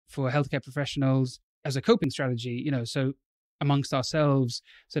for healthcare professionals as a coping strategy, so amongst ourselves,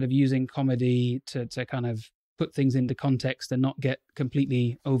 sort of using comedy to kind of put things into context and not get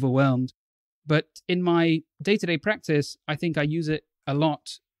completely overwhelmed. But in my day-to-day practice, I think I use it a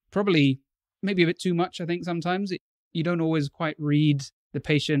lot, probably maybe a bit too much. I think sometimes you don't always quite read the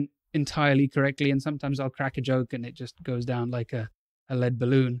patient entirely correctly. And sometimes I'll crack a joke and it just goes down like a lead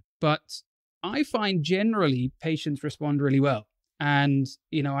balloon. But I find generally patients respond really well. And,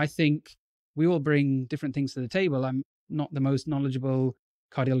 I think we all bring different things to the table. I'm not the most knowledgeable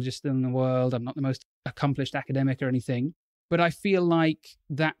cardiologist in the world. I'm not the most accomplished academic or anything. But I feel like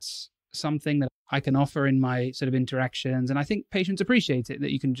that's something that I can offer in my sort of interactions. And I think patients appreciate it,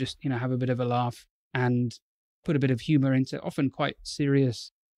 that you can just, have a bit of a laugh and put a bit of humor into often quite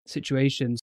serious situations.